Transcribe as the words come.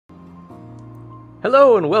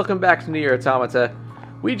Hello and welcome back to NieR Automata.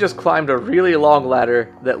 We just climbed a really long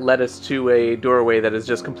ladder that led us to a doorway that is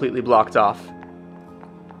just completely blocked off.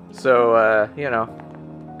 So, you know,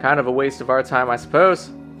 kind of a waste of our time, I suppose.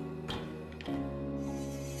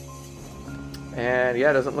 And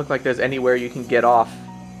yeah, it doesn't look like there's anywhere you can get off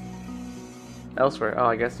elsewhere. Oh,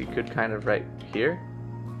 I guess you could kind of right here,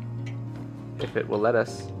 if it will let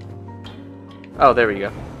us. Oh, there we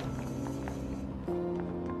go.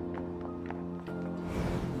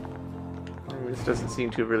 This doesn't seem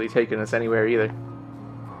to have really taken us anywhere either.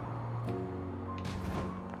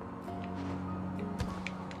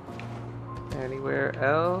 Anywhere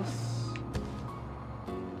else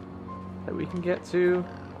that we can get to?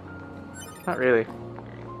 Not really.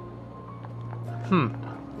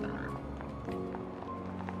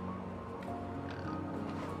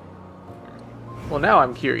 Well, now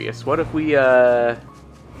I'm curious. What if we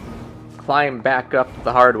climb back up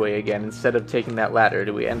the hard way again instead of taking that ladder?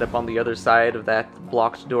 Do we end up on the other side of that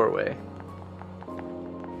blocked doorway?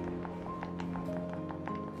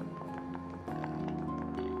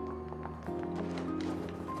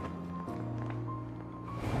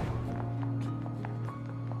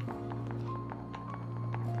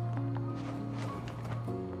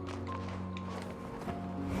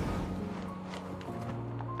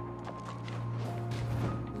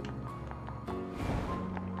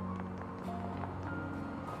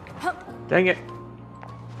 Dang it.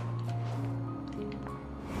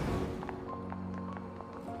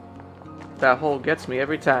 That hole gets me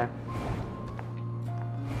every time.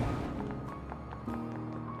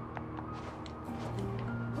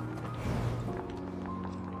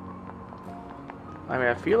 I mean,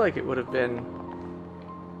 I feel like it would have been...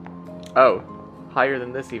 Oh, higher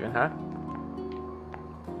than this even, huh?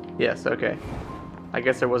 Yes, okay. I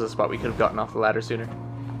guess there was a spot we could have gotten off the ladder sooner.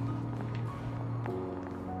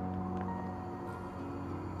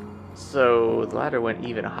 So the ladder went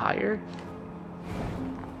even higher?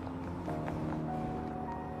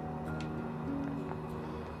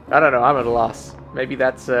 I don't know, I'm at a loss. Maybe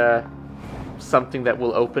that's something that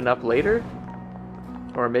will open up later?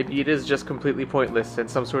 Or maybe it is just completely pointless and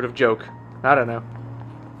some sort of joke. I don't know.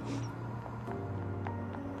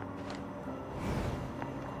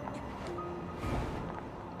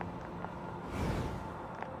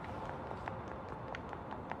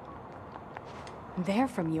 They're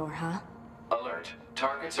from NieR, huh? Alert.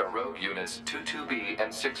 Targets are rogue units 22B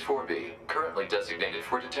and 64B, currently designated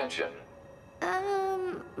for detention.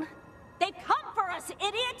 They've come for us,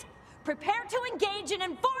 idiot! Prepare to engage and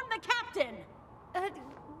inform the captain!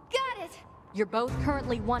 Got it! You're both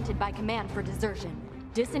currently wanted by command for desertion.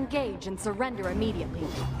 Disengage and surrender immediately.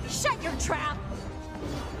 Shut your trap!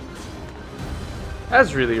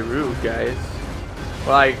 That's really rude, guys.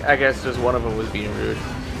 Well, I guess just one of them was being rude.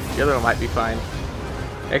 The other one might be fine.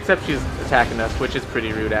 Except she's attacking us, which is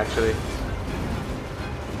pretty rude, actually.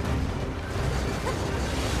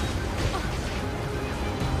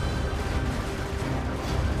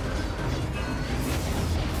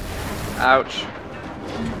 Ouch.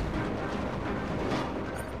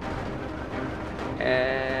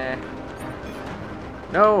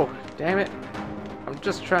 No! Damn it! I'm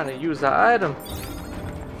just trying to use the item.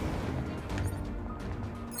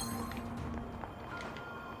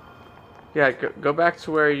 Yeah, go back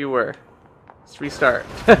to where you were. Let's restart.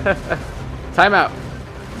 Time out.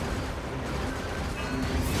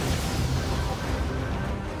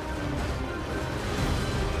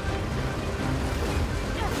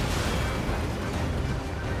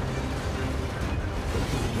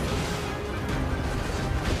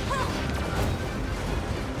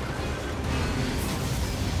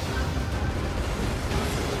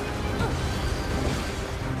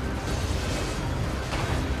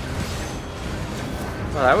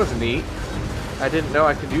 Well, that was neat. I didn't know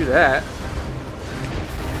I could do that.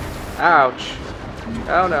 Ouch.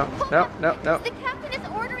 Oh no. No, no, no. The captain is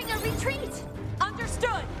ordering a retreat!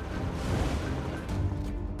 Understood!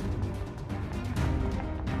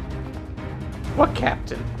 What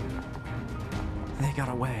captain? They got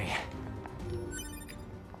away.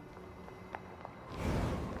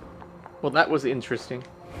 Well, that was interesting.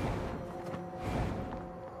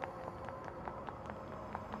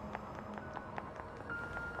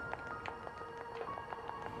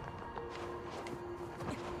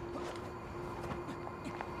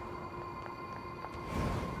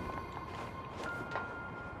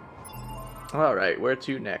 Alright, where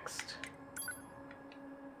to next?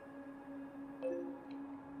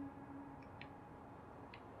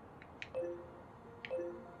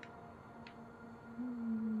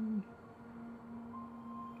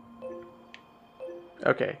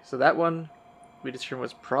 Okay, so that one we determined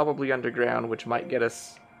was probably underground, which might get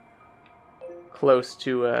us close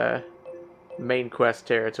to main quest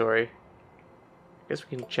territory. I guess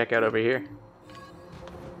we can check out over here.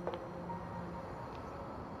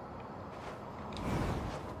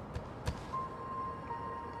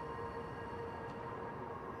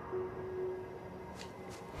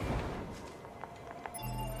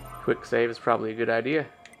 Quick save is probably a good idea.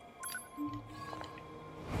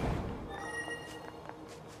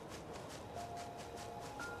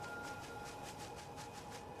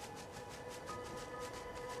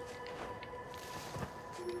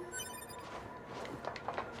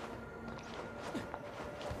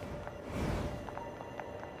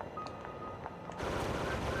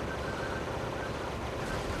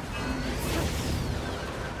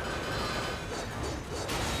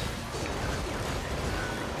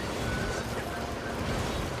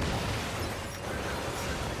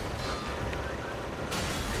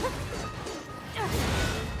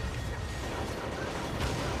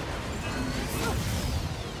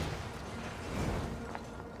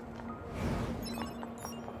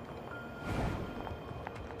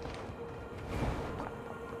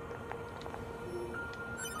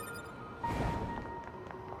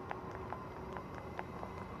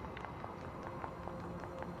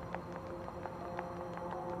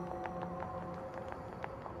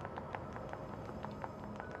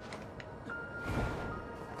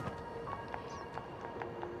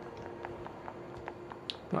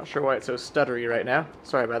 Not sure why it's so stuttery right now.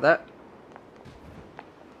 Sorry about that.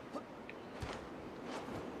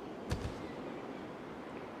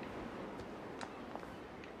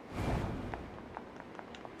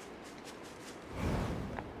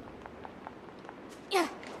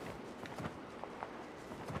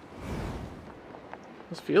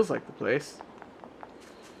 This feels like the place.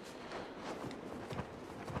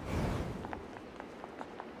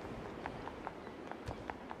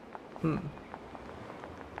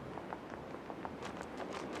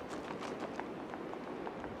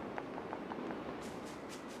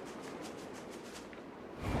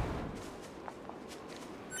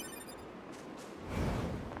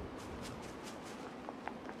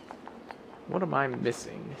 What am I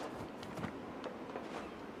missing?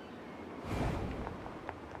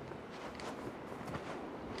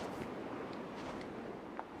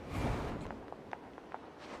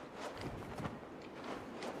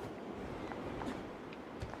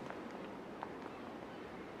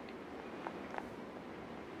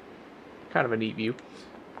 Kind of a neat view,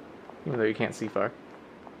 even though you can't see far.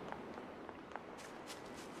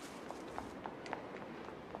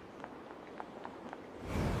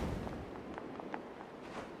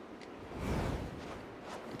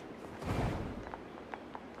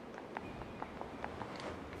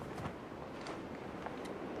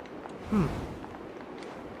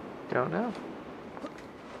 Don't know.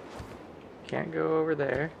 Can't go over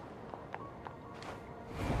there.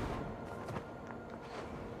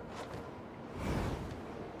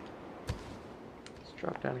 Let's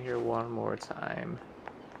drop down here one more time.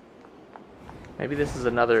 Maybe this is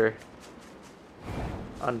another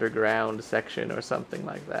underground section or something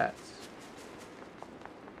like that.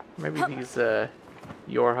 Maybe these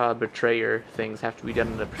Yorha betrayer things have to be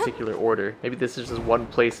done in a particular order. Maybe this is just one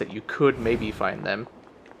place that you could maybe find them.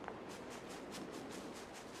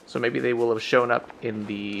 So maybe they will have shown up in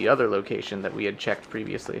the other location that we had checked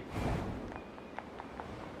previously.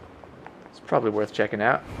 It's probably worth checking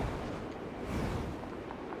out.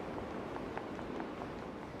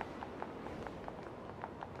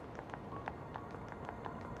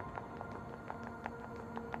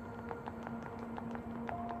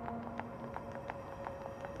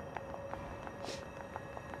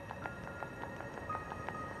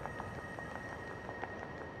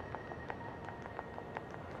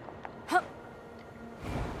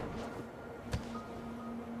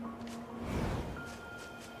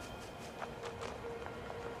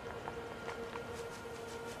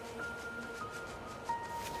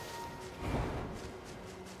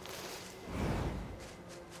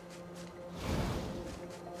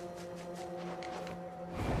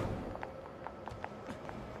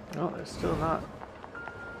 Oh, they're still not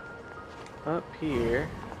up here.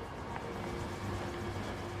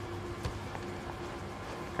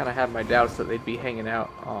 Kind of have my doubts that they'd be hanging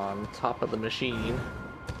out on top of the machine.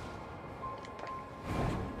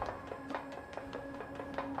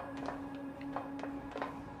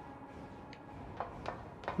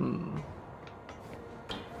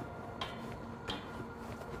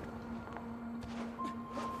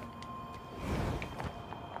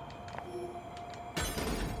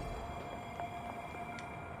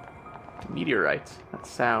 Meteorite. That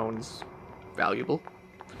sounds valuable.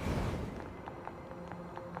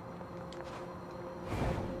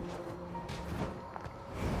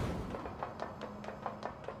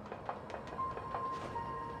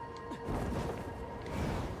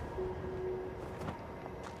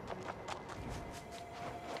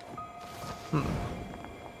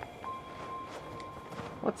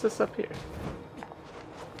 What's this up here?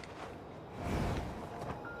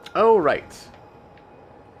 Oh, right.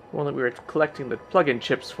 One that we were collecting the plug-in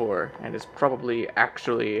chips for, and is probably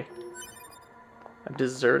actually a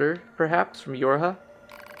deserter, perhaps, from Yorha?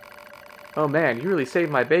 Oh man, you really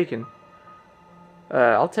saved my bacon.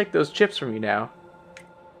 I'll take those chips from you now.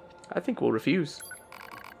 I think we'll refuse.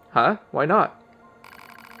 Huh? Why not?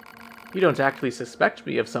 You don't actually suspect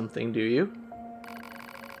me of something, do you?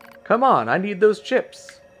 Come on, I need those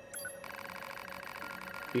chips.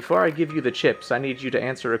 Before I give you the chips, I need you to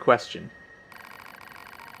answer a question.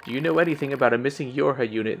 Do you know anything about a missing Yorha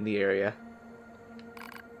unit in the area?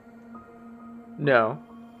 No.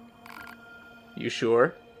 You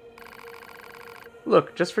sure?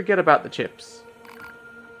 Look, just forget about the chips.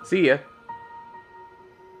 See ya.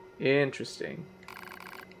 Interesting.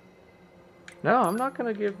 No, I'm not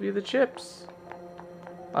gonna give you the chips.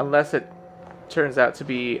 Unless it turns out to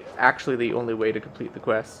be actually the only way to complete the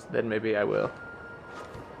quest, then maybe I will.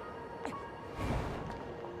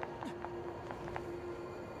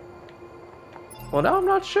 Well, now I'm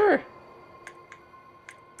not sure.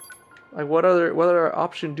 Like, what other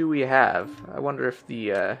option do we have? I wonder if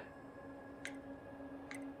the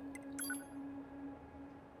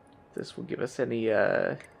this will give us any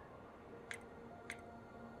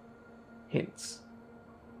hints.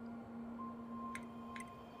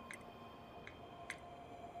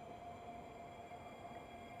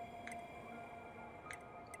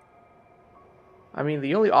 I mean,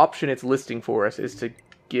 the only option it's listing for us is to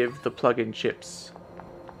give the plug-in chips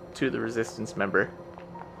to the Resistance member.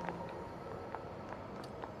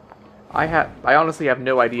 I honestly have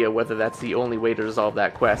no idea whether that's the only way to resolve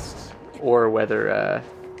that quest, or whether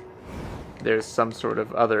there's some sort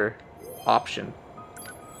of other option.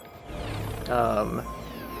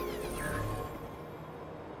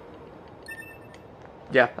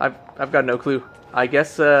 Yeah, I've got no clue. I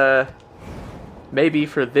guess maybe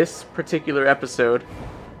for this particular episode,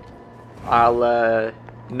 I'll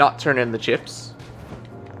not turn in the chips,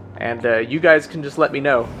 and you guys can just let me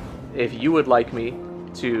know if you would like me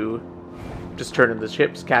to just turn in the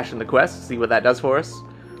chips, cash in the quest, see what that does for us,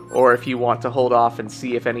 or if you want to hold off and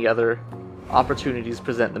see if any other opportunities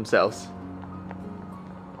present themselves.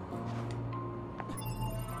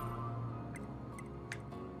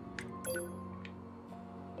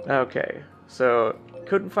 Okay, so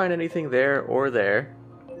couldn't find anything there or there.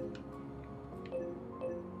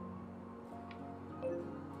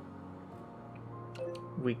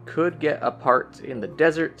 We could get a part in the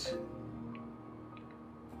desert.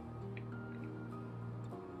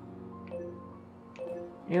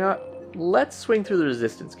 You know what? Let's swing through the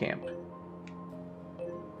Resistance camp.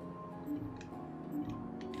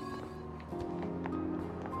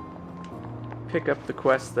 Pick up the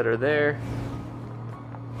quests that are there.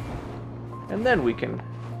 And then we can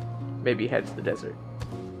maybe head to the desert.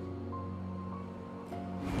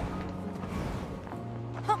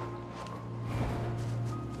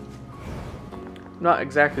 Not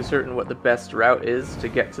exactly certain what the best route is to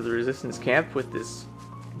get to the Resistance camp with this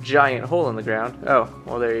giant hole in the ground. Oh,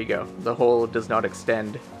 well there you go. The hole does not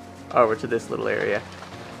extend over to this little area.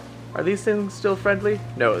 Are these things still friendly?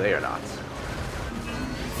 No, they are not.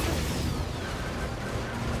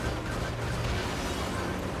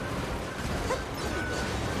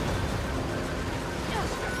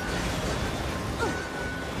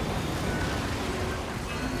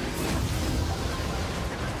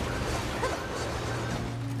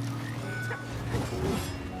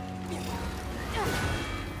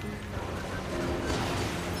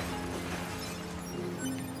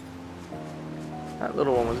 That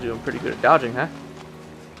little one was doing pretty good at dodging, huh?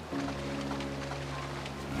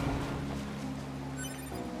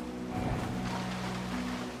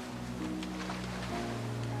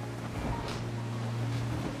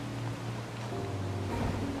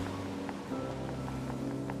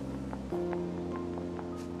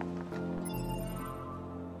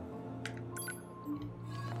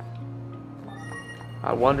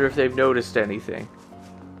 I wonder if they've noticed anything.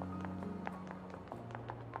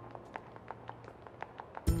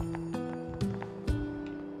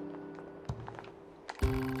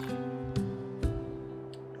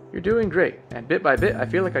 You're doing great, and bit by bit I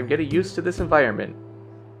feel like I'm getting used to this environment.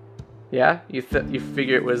 Yeah? You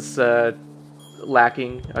figure it was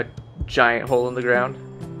lacking a giant hole in the ground?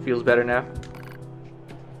 Feels better now?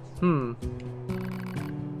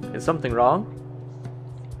 Is something wrong?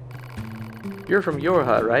 You're from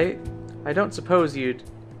Yorha, right? I don't suppose you'd...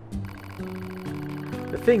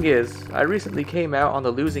 The thing is, I recently came out on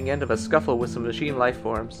the losing end of a scuffle with some machine life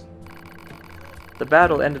forms. The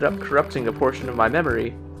battle ended up corrupting a portion of my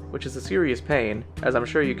memory, which is a serious pain, as I'm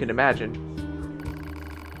sure you can imagine.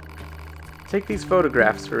 Take these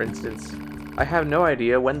photographs, for instance. I have no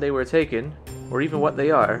idea when they were taken, or even what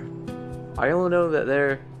they are. I only know that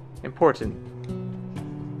they're important.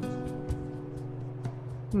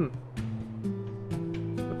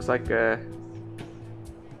 Looks like a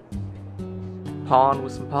pond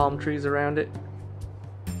with some palm trees around it.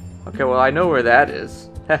 Okay, well, I know where that is.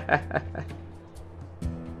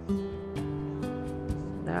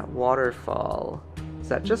 That waterfall. Is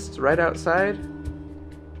that just right outside?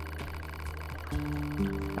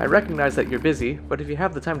 I recognize that you're busy, but if you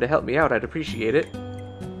have the time to help me out, I'd appreciate it.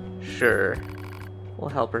 Sure. We'll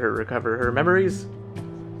help her recover her memories.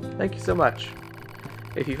 Thank you so much.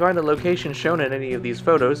 If you find the location shown in any of these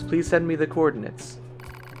photos, please send me the coordinates.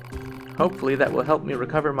 Hopefully that will help me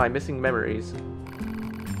recover my missing memories.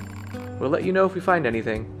 We'll let you know if we find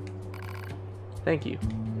anything. Thank you.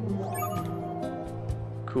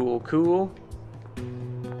 Cool, cool.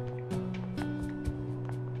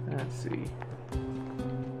 Let's see.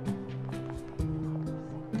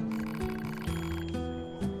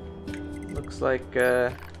 Looks like,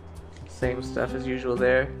 same stuff as usual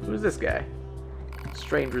there. Who's this guy?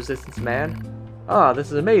 Strange resistance man. Ah,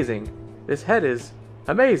 this is amazing. This head is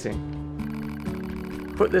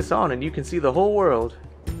amazing. Put this on and you can see the whole world.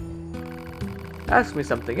 Ask me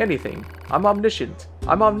something, anything. I'm omniscient.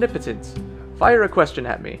 I'm omnipotent. Fire a question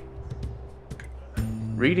at me.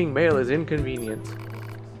 Reading mail is inconvenient.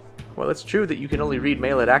 Well, it's true that you can only read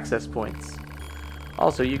mail at access points.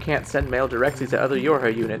 Also, you can't send mail directly to other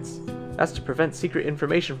Yorha units. That's to prevent secret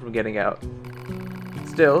information from getting out.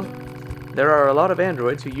 Still, there are a lot of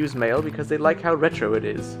androids who use mail because they like how retro it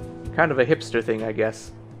is. Kind of a hipster thing, I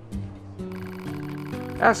guess.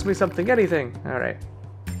 Ask me something, anything! Alright.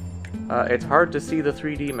 It's hard to see the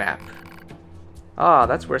 3D map. Ah,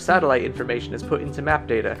 that's where satellite information is put into map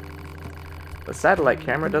data. The satellite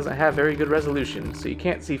camera doesn't have very good resolution, so you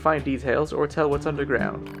can't see fine details or tell what's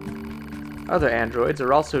underground. Other androids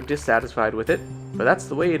are also dissatisfied with it, but that's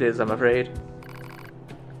the way it is, I'm afraid.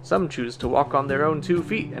 Some choose to walk on their own 2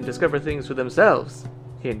 feet and discover things for themselves.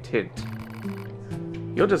 Hint, hint.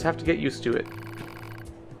 You'll just have to get used to it.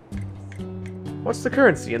 What's the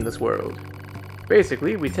currency in this world?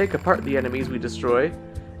 Basically, we take apart the enemies we destroy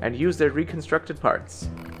and use their reconstructed parts.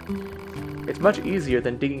 It's much easier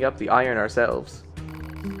than digging up the iron ourselves.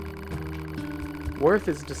 Worth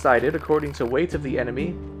is decided according to weight of the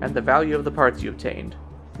enemy and the value of the parts you obtained.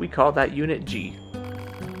 We call that unit G.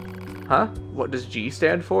 Huh? What does G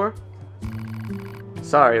stand for?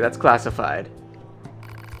 Sorry, that's classified.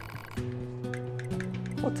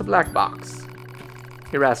 What's a black box?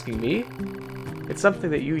 You're asking me? It's something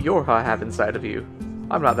that you Yorha have inside of you.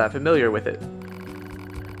 I'm not that familiar with it.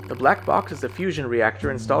 The black box is a fusion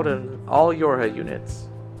reactor installed in all Yorha units.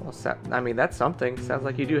 Well, I mean, that's something. Sounds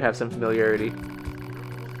like you do have some familiarity.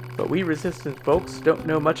 But we resistant folks don't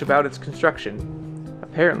know much about its construction.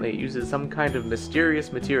 Apparently it uses some kind of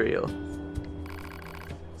mysterious material.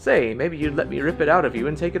 Say, maybe you'd let me rip it out of you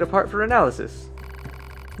and take it apart for analysis.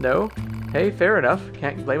 No? Hey, fair enough.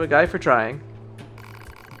 Can't blame a guy for trying.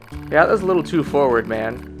 Yeah, that was a little too forward,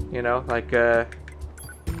 man. You know, like,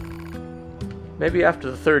 maybe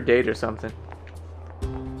after the 3rd date or something.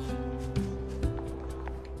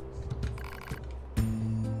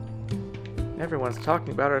 Everyone's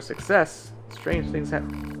talking about our success. Strange things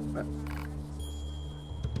happen.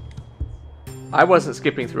 I wasn't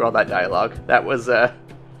skipping through all that dialogue. That was,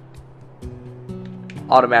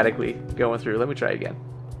 automatically going through. Let me try again.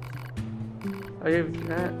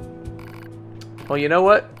 Well, you know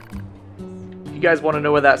what? If you guys want to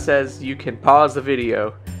know what that says, you can pause the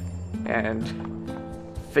video and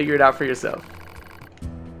figure it out for yourself.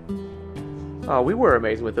 Oh, we were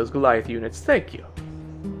amazing with those Goliath units. Thank you.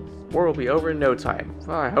 War will be over in no time.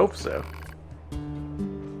 Oh, I hope so.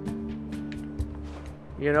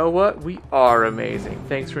 You know what? We are amazing.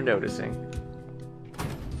 Thanks for noticing.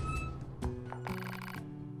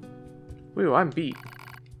 Ooh, I'm beat.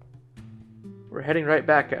 We're heading right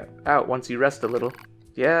back out once you rest a little.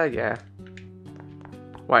 Yeah.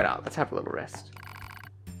 Why not? Let's have a little rest.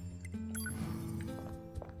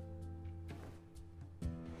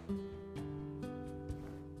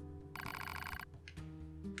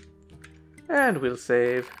 And we'll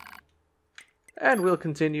save. And we'll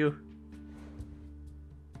continue.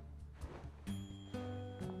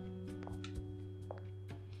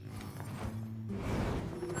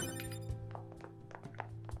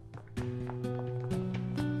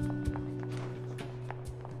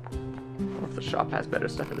 The shop has better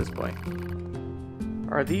stuff at this point.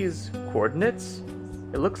 Are these coordinates?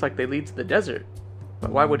 It looks like they lead to the desert,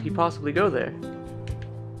 but why would he possibly go there?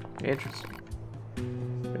 Interesting.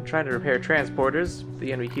 Been trying to repair transporters, but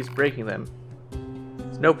the enemy keeps breaking them.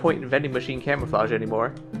 There's no point in vending machine camouflage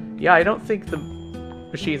anymore. Yeah, I don't think the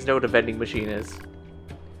machines know what a vending machine is.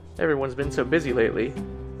 Everyone's been so busy lately.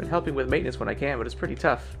 Been helping with maintenance when I can, but it's pretty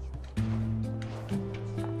tough.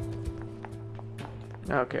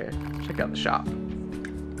 Okay, check out the shop.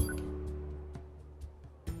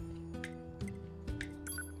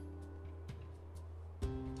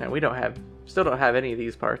 And we still don't have any of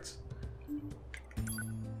these parts.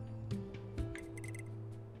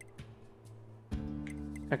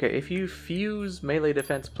 Okay, if you fuse melee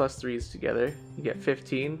defense +3s together, you get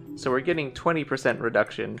 15. So we're getting 20%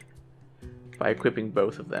 reduction by equipping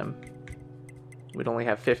both of them. We'd only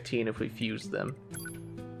have 15 if we fused them.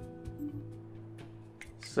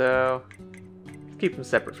 So, keep them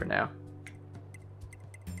separate for now.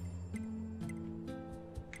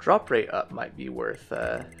 Drop rate up might be worth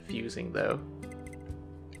fusing though.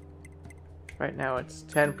 Right now it's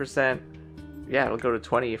 10%. Yeah, it'll go to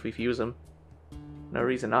 20 if we fuse them. No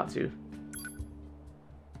reason not to.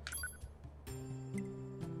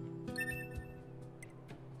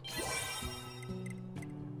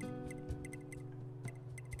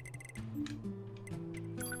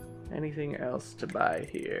 Anything else to buy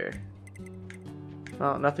here?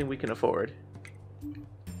 Well, nothing we can afford.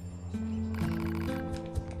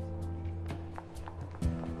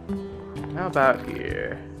 How about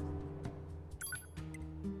here?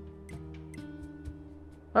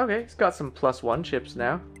 Okay, it's got some +1 chips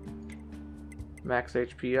now. Max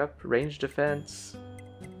HP up, range defense.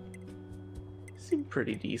 Seem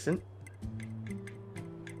pretty decent.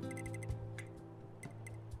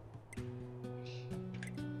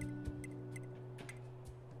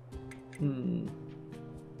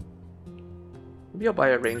 Maybe I'll buy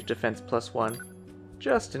a range defense +1,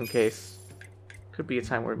 just in case. Could be a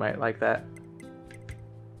time where we might like that.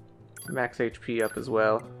 Max HP up as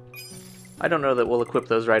well. I don't know that we'll equip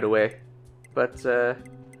those right away, but,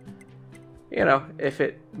 you know, if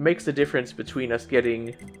it makes a difference between us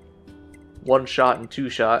getting 1-shot and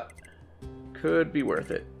 2-shot, could be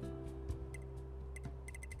worth it.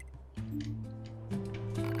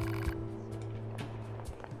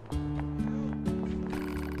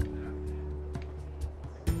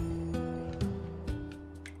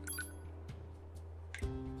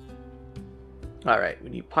 Alright, we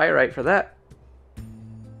need pyrite for that.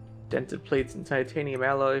 Dented plates and titanium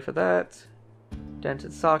alloy for that.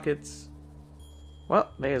 Dented sockets. Well,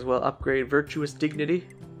 may as well upgrade virtuous dignity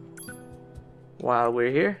while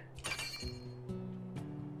we're here.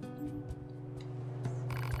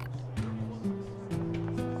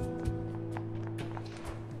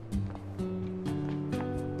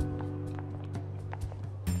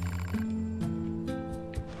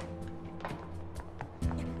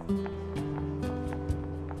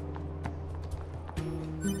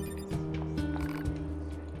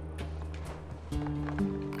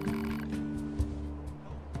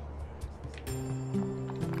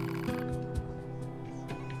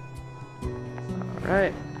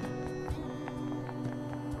 Alright.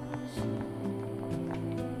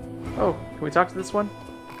 Oh, can we talk to this one?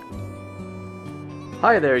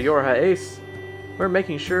 Hi there, Yorha Ace. We're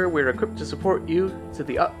making sure we're equipped to support you to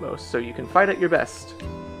the utmost so you can fight at your best.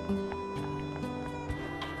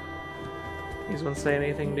 These ones say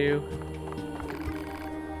anything new?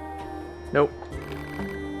 Nope.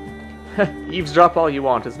 Eavesdrop all you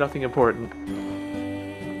want, it's nothing important.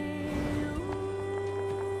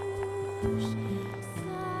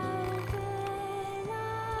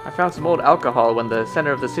 I found some old alcohol when the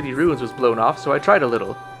center of the city ruins was blown off, so I tried a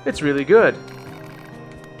little. It's really good.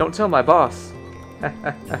 Don't tell my boss.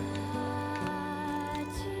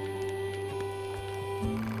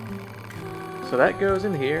 So that goes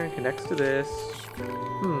in here and connects to this.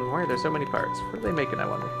 Why are there so many parts? What are they making, I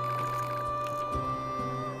wonder?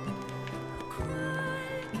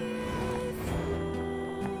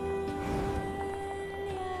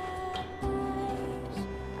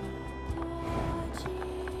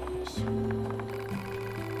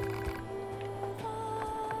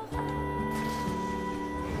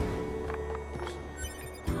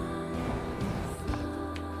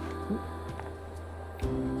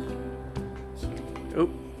 Oop.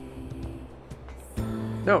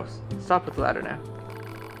 No, stop with the ladder now.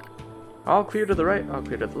 All clear to the right, all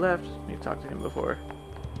clear to the left. We've talked to him before.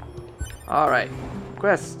 Alright.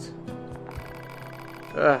 Quest.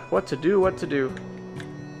 What to do, what to do.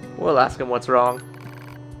 We'll ask him what's wrong.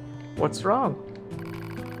 What's wrong?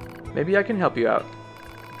 Maybe I can help you out.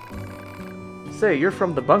 Say, you're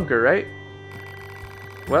from the bunker, right?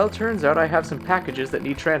 Well, turns out I have some packages that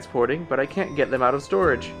need transporting, but I can't get them out of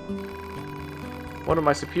storage. One of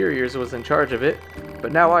my superiors was in charge of it,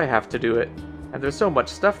 but now I have to do it. And there's so much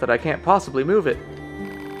stuff that I can't possibly move it.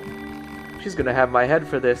 She's gonna have my head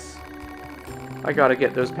for this. I gotta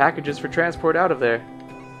get those packages for transport out of there.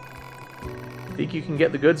 Think you can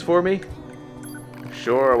get the goods for me?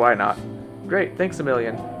 Sure, why not? Great, thanks a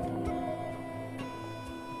million.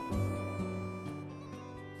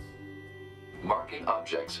 Marking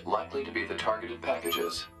objects likely to be the targeted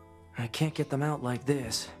packages. I can't get them out like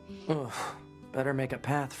this. Ugh. Better make a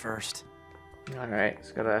path first. Alright,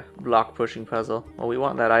 it's got a block pushing puzzle. Well, we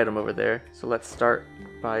want that item over there, so let's start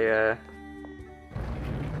by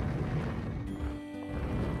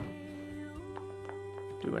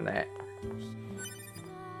doing that.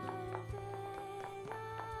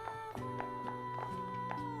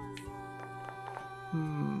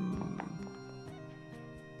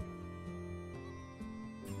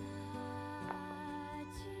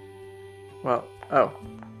 Well, oh.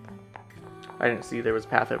 I didn't see there was a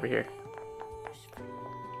path over here.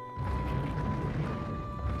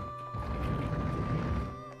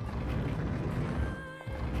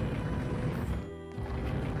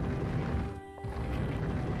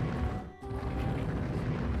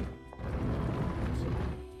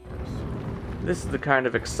 This is the kind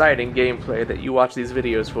of exciting gameplay that you watch these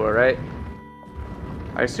videos for, right?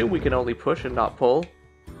 I assume we can only push and not pull.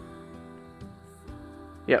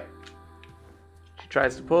 Yep. She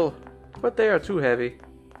tries to pull, but they are too heavy.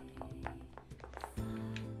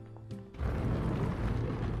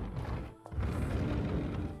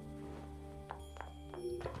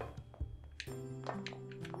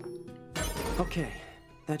 Okay,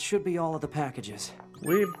 that should be all of the packages.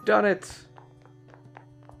 We've done it!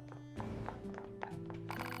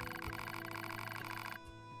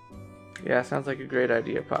 Yeah, sounds like a great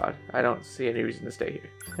idea, Pod. I don't see any reason to stay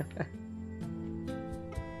here.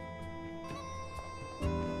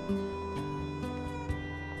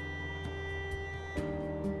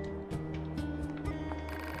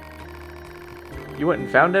 You went and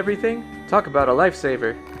found everything? Talk about a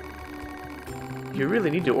lifesaver. You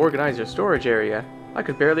really need to organize your storage area. I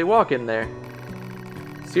could barely walk in there.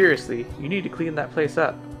 Seriously, you need to clean that place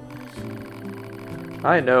up.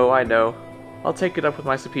 I know. I'll take it up with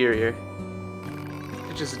my superior.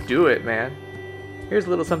 Just do it, man. Here's a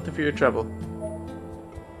little something for your trouble.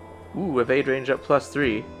 Ooh, evade range up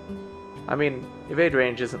 +3. I mean, evade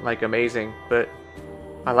range isn't like amazing, but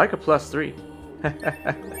I like a +3.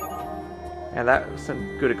 And that was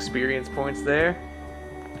some good experience points there.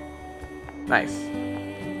 Nice.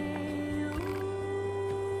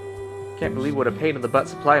 Can't believe what a pain in the butt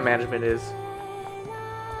supply management is.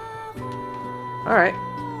 Alright.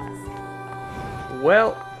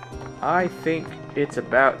 Well, I think it's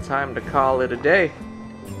about time to call it a day.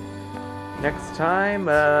 Next time,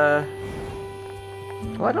 well,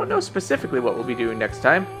 I don't know specifically what we'll be doing next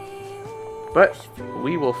time, but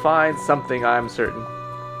we will find something, I'm certain.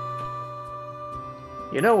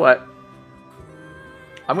 You know what?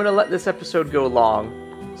 I'm gonna let this episode go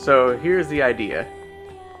long, so here's the idea.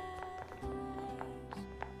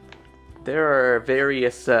 There are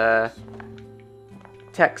various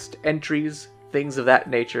text entries, things of that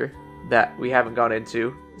nature, that we haven't gone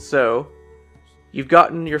into. So, you've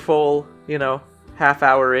gotten your full, you know,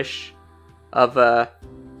 half-hour-ish of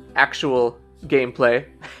actual gameplay,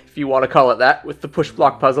 if you want to call it that, with the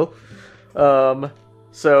push-block puzzle.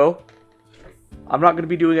 So, I'm not going to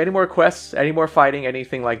be doing any more quests, any more fighting,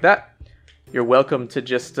 anything like that. You're welcome to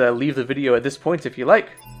just leave the video at this point if you like.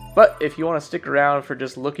 But if you want to stick around for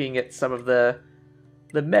just looking at some of the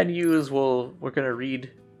menus, we're going to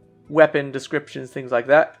read weapon descriptions, things like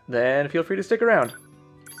that, then feel free to stick around.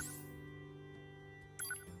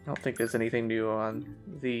 I don't think there's anything new on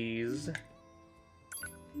these.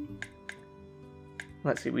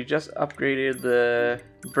 Let's see, we just upgraded the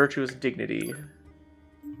Virtuous Dignity.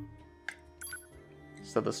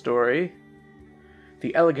 So the story.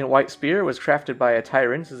 The elegant white spear was crafted by a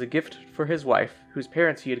tyrant as a gift for his wife, whose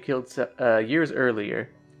parents he had killed years earlier.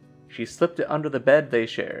 She slipped it under the bed they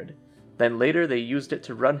shared. Then later they used it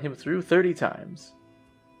to run him through 30 times.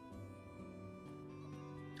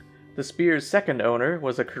 The spear's second owner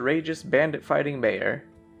was a courageous bandit-fighting mayor.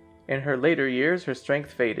 In her later years her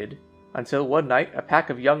strength faded, until one night a pack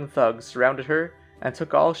of young thugs surrounded her and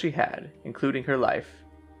took all she had, including her life.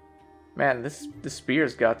 Man, this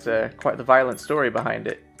spear's got quite the violent story behind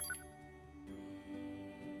it.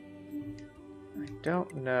 I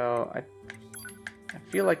don't know. I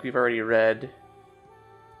feel like we've already read...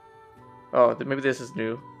 Oh, maybe this is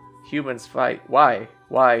new. Humans fight. Why?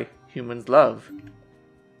 Why humans love?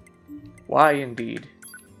 Why indeed?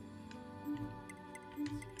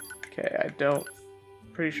 Okay, I don't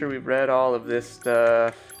Pretty sure we've read all of this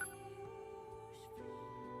stuff.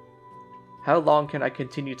 How long can I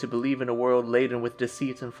continue to believe in a world laden with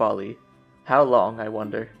deceit and folly? How long, I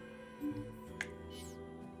wonder.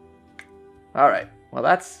 Alright, well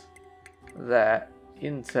that's that.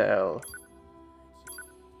 Intel.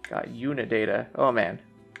 Got unit data. Oh man.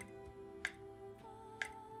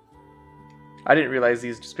 I didn't realize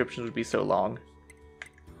these descriptions would be so long.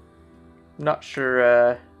 I'm not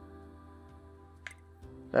sure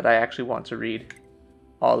that I actually want to read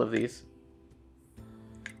all of these.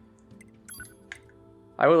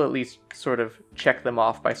 I will at least sort of check them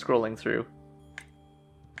off by scrolling through.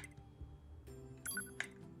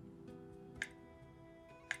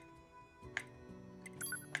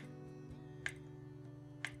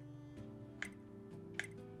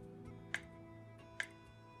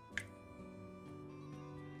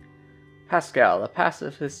 Pascal, a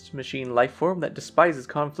pacifist machine lifeform that despises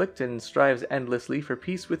conflict and strives endlessly for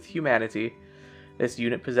peace with humanity. This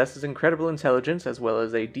unit possesses incredible intelligence as well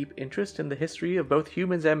as a deep interest in the history of both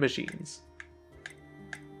humans and machines.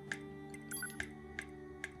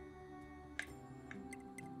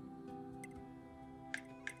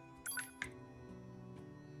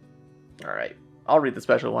 Alright, I'll read the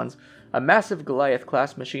special ones. A massive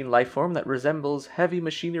Goliath-class machine lifeform that resembles heavy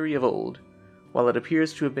machinery of old. While it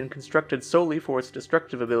appears to have been constructed solely for its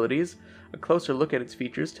destructive abilities, a closer look at its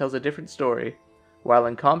features tells a different story. While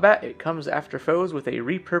in combat, it comes after foes with a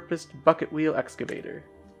repurposed bucket wheel excavator.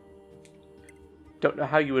 Don't know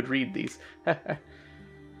how you would read these.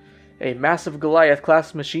 A massive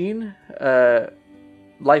Goliath-class machine,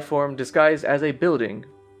 lifeform disguised as a building.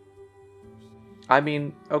 I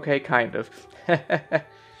mean, okay, kind of.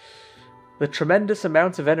 The tremendous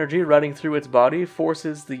amounts of energy running through its body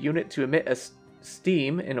forces the unit to emit a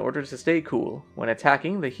steam in order to stay cool. When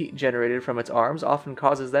attacking, the heat generated from its arms often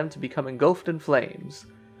causes them to become engulfed in flames.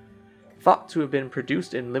 Thought to have been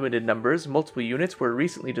produced in limited numbers, multiple units were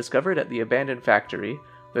recently discovered at the abandoned factory,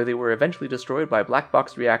 though they were eventually destroyed by black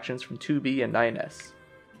box reactions from 2B and 9S.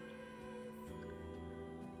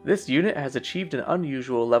 This unit has achieved an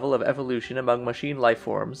unusual level of evolution among machine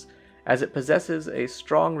lifeforms, as it possesses a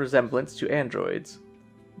strong resemblance to androids.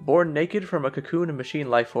 Born naked from a cocoon of machine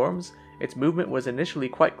lifeforms, its movement was initially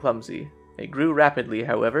quite clumsy. It grew rapidly,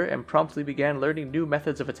 however, and promptly began learning new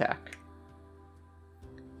methods of attack.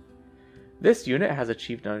 This unit has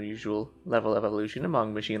achieved an unusual level of evolution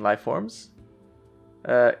among machine lifeforms.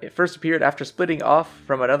 It first appeared after splitting off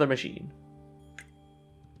from another machine.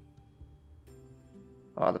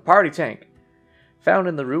 The party tank. Found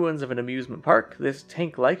in the ruins of an amusement park, this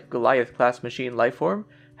tank-like Goliath-class machine lifeform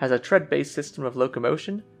has a tread-based system of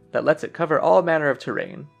locomotion that lets it cover all manner of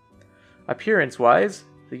terrain. Appearance-wise,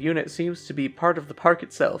 the unit seems to be part of the park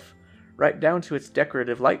itself, right down to its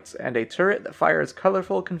decorative lights and a turret that fires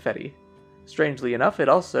colorful confetti. Strangely enough, it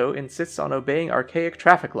also insists on obeying archaic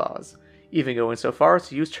traffic laws, even going so far as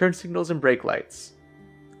to use turn signals and brake lights.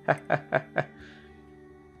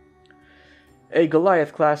 A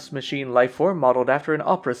Goliath-class machine lifeform modeled after an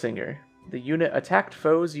opera singer. The unit attacked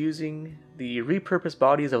foes using the repurposed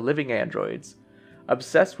bodies of living androids.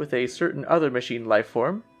 Obsessed with a certain other machine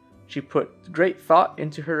lifeform, she put great thought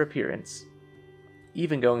into her appearance,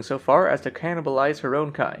 even going so far as to cannibalize her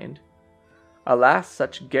own kind. Alas,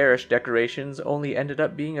 such garish decorations only ended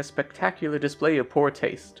up being a spectacular display of poor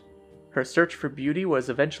taste. Her search for beauty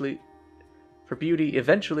eventually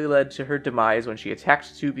led to her demise when she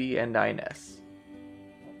attacked 2B and 9S.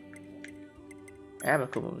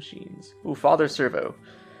 Amicable machines. Ooh, Father Servo.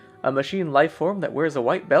 A machine lifeform that wears a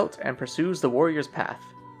white belt and pursues the warrior's path.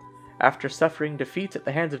 After suffering defeat at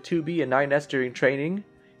the hands of 2B and 9S during training,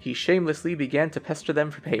 he shamelessly began to pester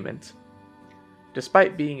them for payment.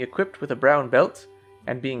 Despite being equipped with a brown belt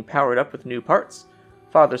and being powered up with new parts,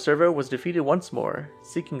 Father Servo was defeated once more.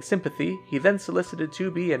 Seeking sympathy, he then solicited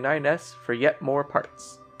 2B and 9S for yet more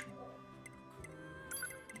parts.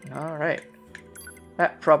 Alright.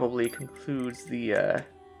 That probably concludes the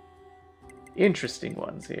interesting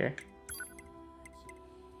ones here.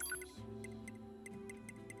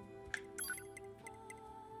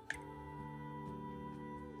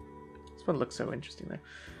 This one looks so interesting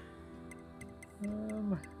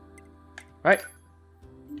though. Right.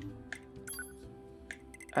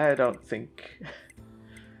 I don't think...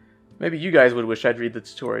 Maybe you guys would wish I'd read the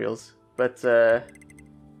tutorials, but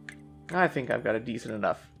I think I've got a decent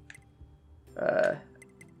enough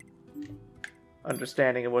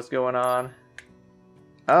understanding of what's going on.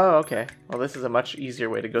 Oh, okay. Well, this is a much easier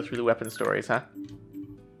way to go through the weapon stories, huh?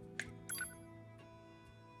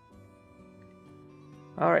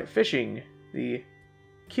 Alright, fishing. The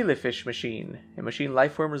killifish machine. A machine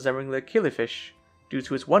lifeform resembling the killifish Due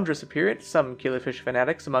to its wondrous appearance, some killifish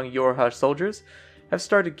fanatics among Yorha soldiers have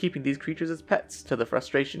started keeping these creatures as pets, to the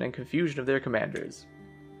frustration and confusion of their commanders.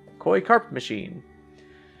 Koi carp machine.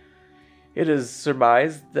 It is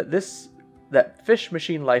surmised that fish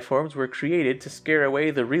machine lifeforms were created to scare away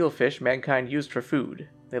the real fish mankind used for food.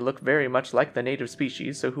 They look very much like the native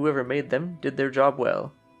species, so whoever made them did their job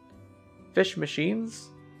well. Fish machines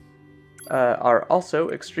are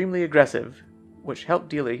also extremely aggressive, which help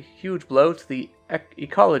deal a huge blow to the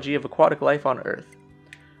ecology of aquatic life on Earth.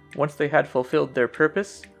 Once they had fulfilled their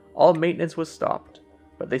purpose, all maintenance was stopped,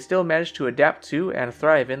 but they still managed to adapt to and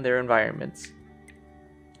thrive in their environments.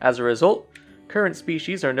 As a result, current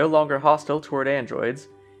species are no longer hostile toward androids,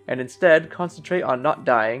 and instead concentrate on not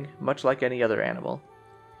dying, much like any other animal.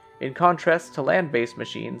 In contrast to land-based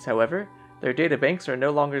machines, however, their databanks are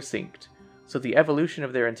no longer synced, so the evolution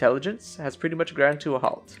of their intelligence has pretty much ground to a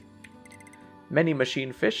halt. Many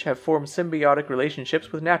machine fish have formed symbiotic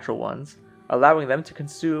relationships with natural ones, allowing them to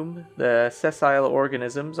consume the sessile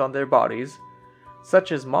organisms on their bodies,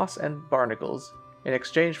 such as moss and barnacles, in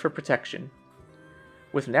exchange for protection.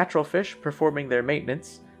 With natural fish performing their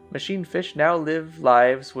maintenance, machine fish now live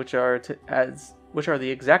lives which are the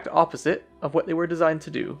exact opposite of what they were designed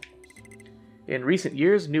to do. In recent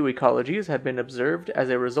years, new ecologies have been observed as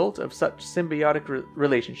a result of such symbiotic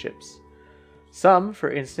relationships. Some, for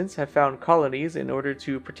instance, have formed colonies in order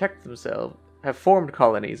to protect themselves,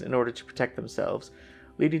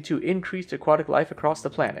 leading to increased aquatic life across the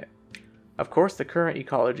planet. Of course, the current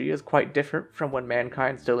ecology is quite different from when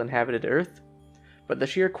mankind still inhabited Earth, but the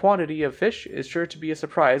sheer quantity of fish is sure to be a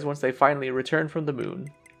surprise once they finally return from the moon.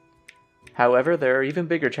 However, there are even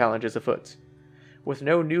bigger challenges afoot. With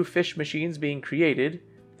no new fish machines being created,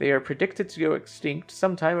 they are predicted to go extinct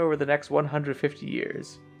sometime over the next 150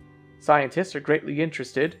 years. Scientists are greatly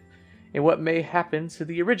interested in what may happen to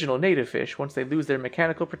the original native fish once they lose their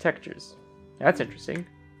mechanical protectors. That's interesting.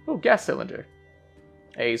 Oh, gas cylinder.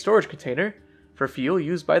 A storage container for fuel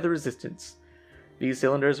used by the Resistance. These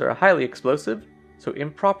cylinders are highly explosive, so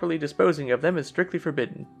improperly disposing of them is strictly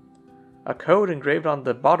forbidden. A code engraved on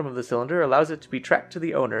the bottom of the cylinder allows it to be tracked to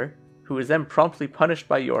the owner, who is then promptly punished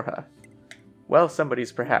by Yorha. Well,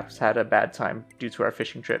 somebody's perhaps had a bad time due to our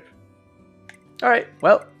fishing trip. Alright,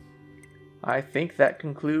 well, I think that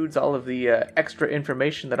concludes all of the extra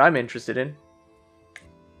information that I'm interested in.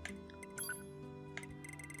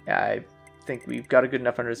 I think we've got a good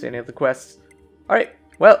enough understanding of the quests. Alright,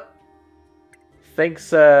 well, thanks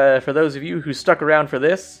for those of you who stuck around for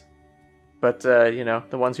this. But, you know,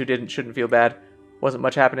 the ones who didn't shouldn't feel bad. Wasn't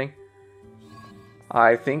much happening.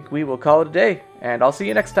 I think we will call it a day, and I'll see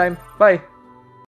you next time. Bye!